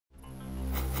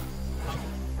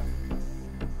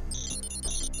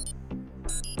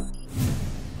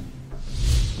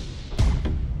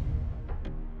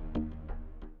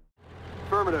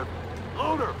Affirmative.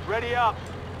 Loader, ready up.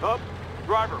 Up.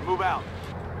 Driver, move out.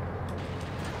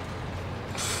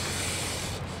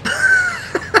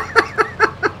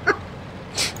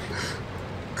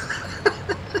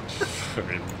 I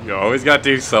mean, you always gotta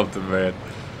do something, man.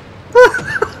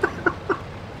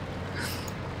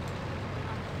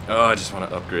 Oh, I just want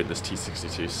to upgrade this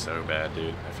T-62 so bad,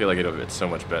 dude. I feel like it's so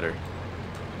much better.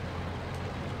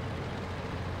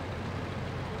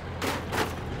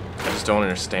 I just don't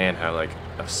understand how, like,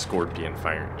 a Scorpion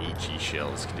firing HE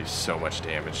shells can do so much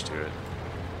damage to it.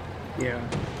 Yeah.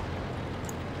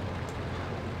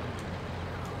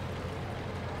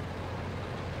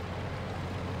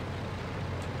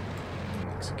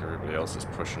 Looks like everybody else is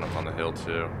pushing up on the hill,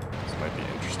 too. This might be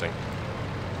interesting.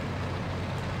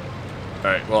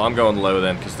 Alright, well, I'm going low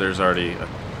then, because there's already a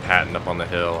Patton up on the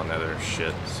hill and other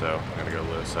shit, so I'm gonna go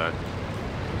low side.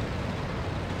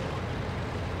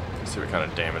 See what kind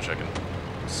of damage I can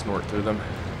snort through them.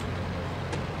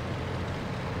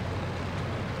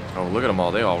 Oh, look at them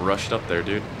all. They all rushed up there,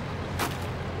 dude.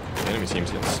 The enemy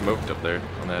team's getting smoked up there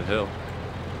on that hill.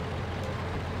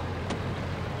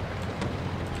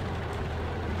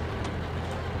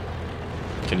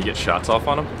 Can you get shots off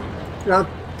on them? Yeah,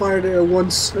 I fired it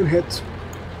once and hit.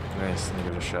 Nice, let me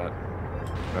give it a shot.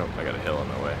 Oh, I got a hill in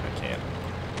my way. I can't.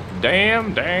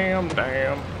 Damn, damn,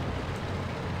 damn.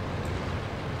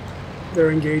 They're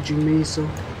engaging me, so...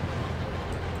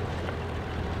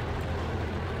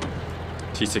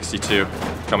 T-62,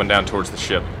 coming down towards the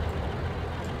ship.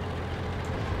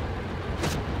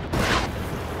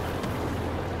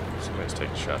 Somebody's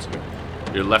taking shots at me.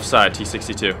 Your left side,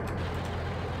 T-62.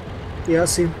 Yeah, I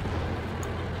see him.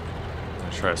 I'm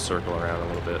gonna try to circle around a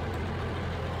little bit.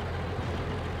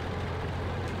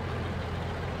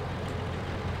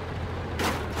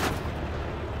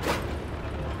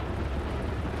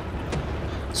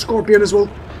 Scorpion as well.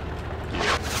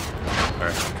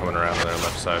 Alright, I'm coming around to their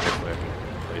left side. Hopefully I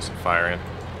can lay some fire in.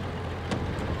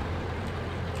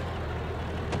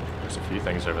 There's a few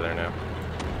things over there now.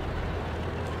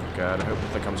 Oh God, I hope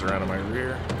that comes around to my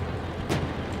rear.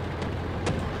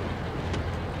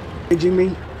 Engaging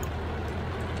me.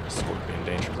 Scorpion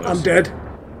danger close. I'm dead.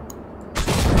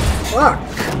 Fuck!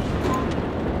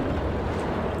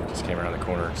 Just came around the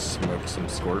corner and smoked some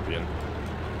Scorpion.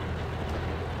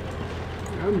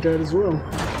 I'm dead as well.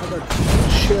 I got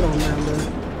shit on down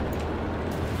there.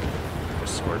 The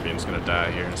Scorpion's gonna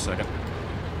die here in a second.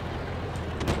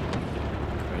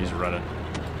 Oh, he's running.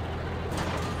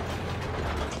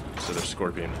 So there's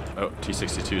Scorpion. Oh,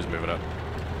 T-62 is moving up.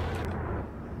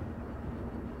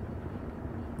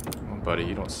 Oh, buddy,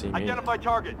 you don't see me. Identify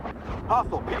target.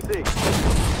 Hostile, PC.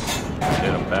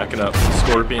 Yeah, I'm backing up.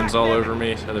 Scorpions all over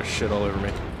me. Other shit all over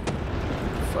me.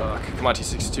 Fuck. Come on,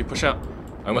 T-62, push out.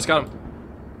 I almost got him.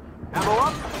 Ammo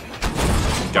up.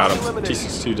 Got him.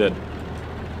 T-62 dead.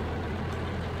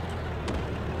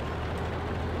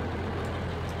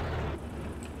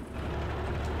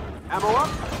 Ammo up.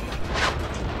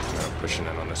 I'm pushing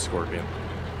in on this Scorpion.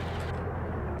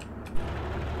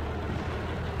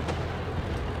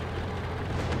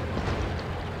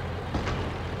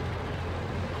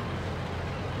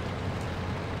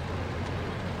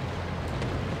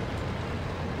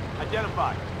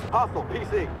 Identify. Hostile,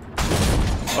 PC.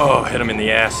 Oh, hit him in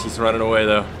the ass. He's running away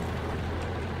though.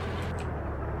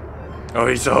 Oh,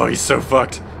 he's so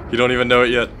fucked. You don't even know it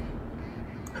yet.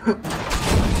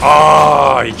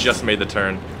 Oh, he just made the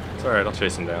turn. It's alright, I'll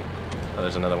chase him down. Oh,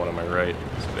 there's another one on my right.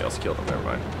 Somebody else killed him, never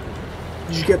mind.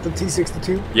 Did you get the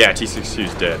T-62? Yeah,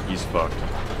 T-62's dead. He's fucked.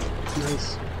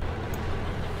 Nice.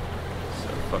 So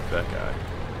fuck that guy.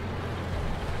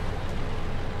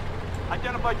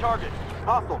 Identify target.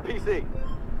 Hostile, PC.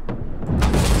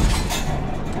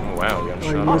 Oh wow, we got a Oh,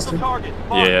 you shot. missed Hostile him. target.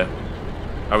 Yeah.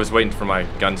 I was waiting for my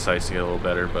gun sights to get a little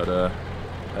better, but I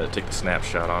had to take the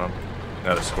snapshot on him.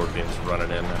 Now the Scorpion's running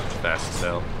in fast as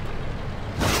hell.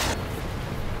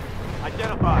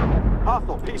 Identify.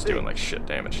 Hostile, PC. He's doing like shit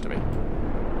damage to me.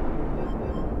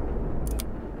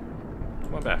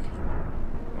 Come on back.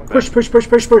 Come on back. Push, push, push,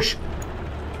 push, push.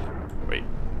 Wait.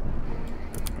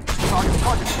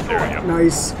 Target There we go.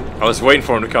 Nice. I was waiting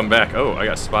for him to come back. Oh, I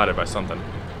got spotted by something.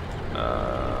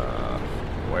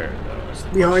 Where though? Is the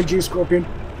Behind bush? you, Scorpion.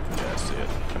 Yeah, I see it.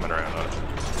 Coming around on it.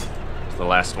 It's the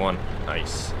last one.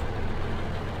 Nice.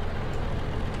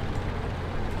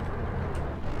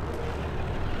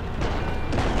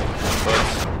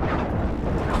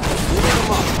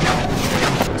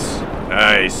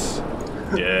 Nice.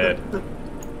 Good.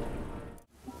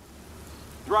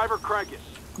 Driver, crank it.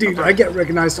 Dude, I get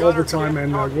recognized all the time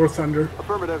in War Thunder.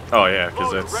 Affirmative. Oh yeah,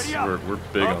 because Loader, that's ready up. we're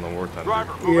big on the War Thunder.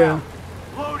 Driver, move Yeah. out.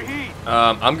 Load heat.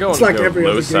 I'm going It's like to every go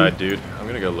other low side, game. dude. I'm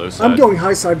gonna go low side. I'm going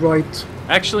high side right.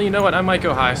 Actually, you know what? I might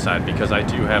go high side because I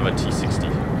do have a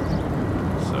T-60.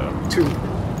 So. 2.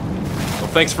 Well,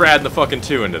 thanks for adding the fucking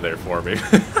 2 into there for me.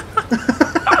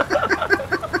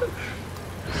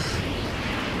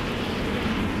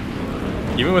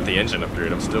 Even with the engine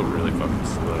upgrade, I'm still really fucking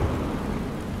slow.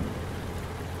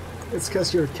 It's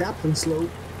because you're Captain Slow.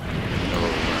 Oh,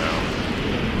 wow.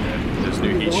 And those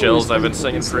new heat always shells I've been been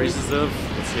singing fucking praises of.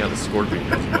 Let's see how the Scorpion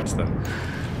does against them.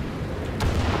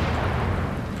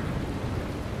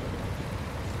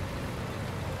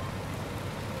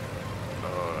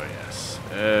 Oh, yes.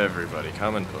 Everybody,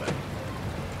 come and play.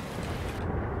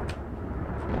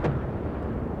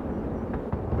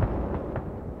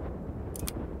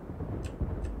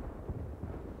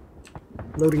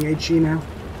 Loading HE now.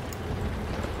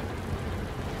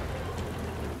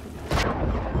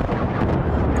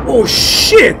 Oh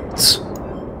shit!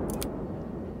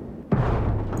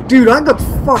 Dude, I got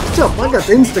fucked up. I got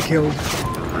insta-killed.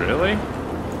 Really?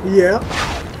 Yeah.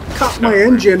 Caught my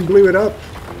engine, blew it up.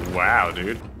 Wow,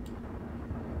 dude.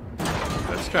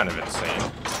 That's kind of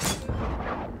insane.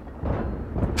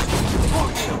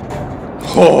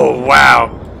 Oh,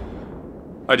 wow!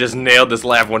 I just nailed this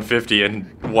Lav 150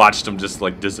 and watched him just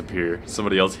like disappear.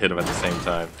 Somebody else hit him at the same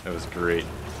time. It was great.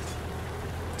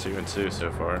 2 and 2 so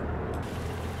far.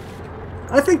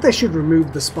 I think they should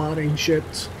remove the spotting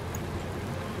shit.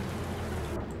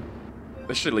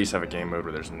 They should at least have a game mode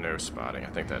where there's no spotting. I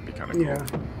think that'd be kind of cool. Yeah.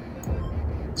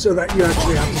 So that you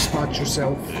actually have to spot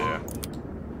yourself. Yeah.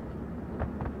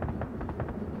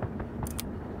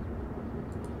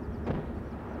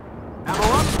 Ammo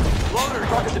up. Loader.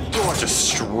 Target destroyed.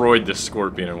 Destroyed the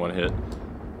Scorpion in one hit.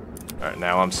 Alright,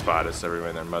 now I'm spotted, so everybody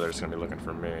and their mother's gonna be looking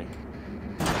for me.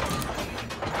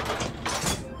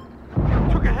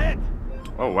 Took a hit.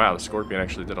 Oh wow, the Scorpion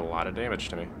actually did a lot of damage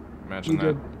to me. Imagine You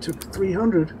that. took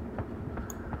 300.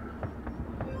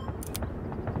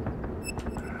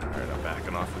 Alright, I'm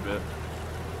backing off a bit.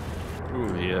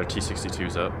 Ooh, yeah, their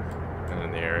T-62's up and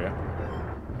in the area.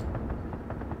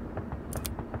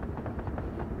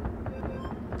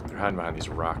 They're hiding behind these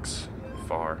rocks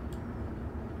far.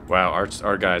 Wow,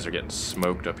 our guys are getting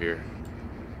smoked up here.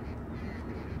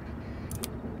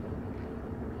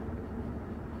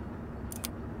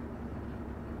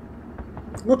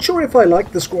 Not sure if I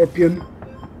like the Scorpion.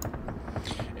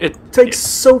 It Takes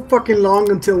so fucking long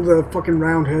until the fucking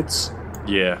round hits.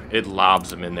 Yeah, it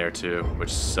lobs them in there too,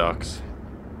 which sucks.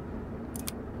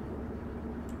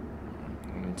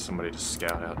 I need somebody to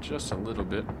scout out just a little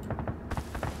bit.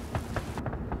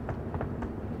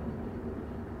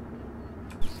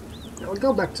 I'll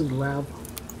go back to the lab.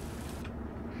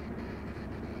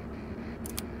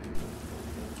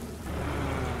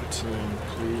 Team,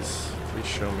 please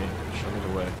show me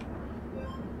the way.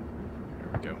 Here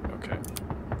we go. Okay.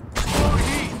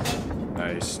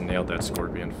 Nice, nailed that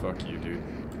Scorpion. Fuck you, dude.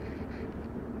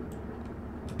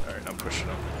 All right, I'm pushing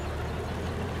up.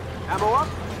 Ammo up.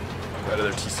 That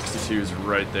other T-62 is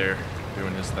right there,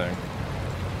 doing his thing.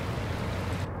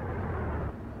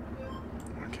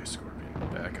 Okay, Scorpion,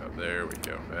 back up. There we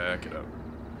go. Back it up.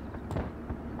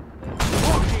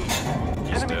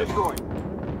 He's Enemy dead. destroyed.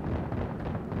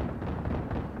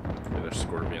 The other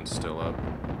Scorpion's still up.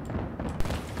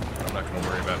 I'm not gonna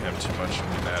worry about him too much. I'm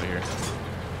getting out of here.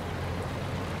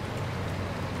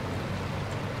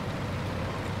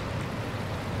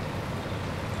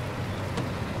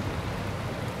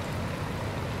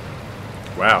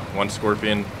 Wow, one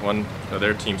Scorpion, one of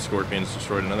their team Scorpions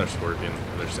destroyed another Scorpion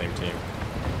of their same team.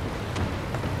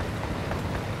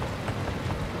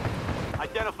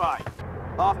 Identified.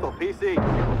 Hostile PC.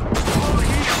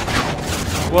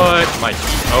 What?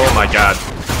 Oh my god.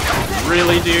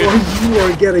 Really, dude? Oh, you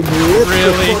are getting lit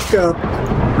Really? the fuck up.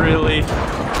 Really?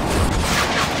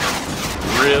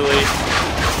 Really?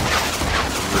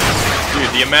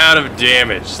 Dude, the amount of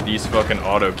damage these fucking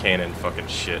autocannon fucking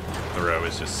shit throw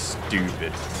is just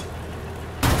stupid.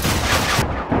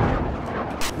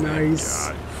 Nice.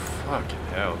 God, fucking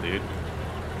hell, dude.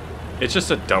 It's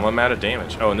just a dumb amount of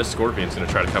damage. Oh, and this Scorpion's gonna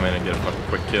try to come in and get a fucking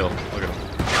quick kill. Look at him.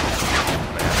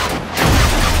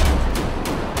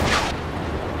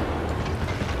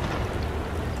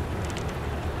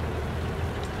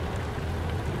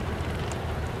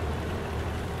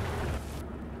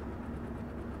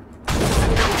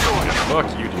 Fuck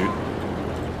you, dude.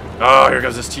 Oh, here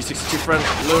goes this T-62 friend.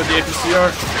 Load the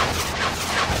APCR.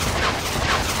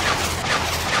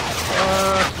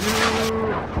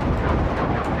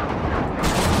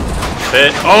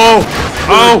 Hit. Oh!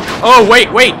 Oh! Oh,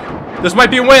 wait! This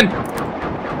might be a win!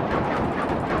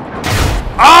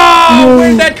 Oh! Oh,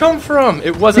 where'd that come from?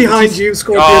 It wasn't Behind you,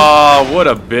 Scorpion. Oh, what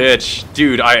a bitch.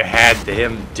 Dude, I had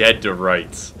him dead to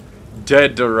rights.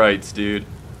 Dead to rights, dude.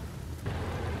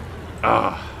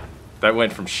 Ah, that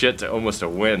went from shit to almost a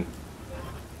win.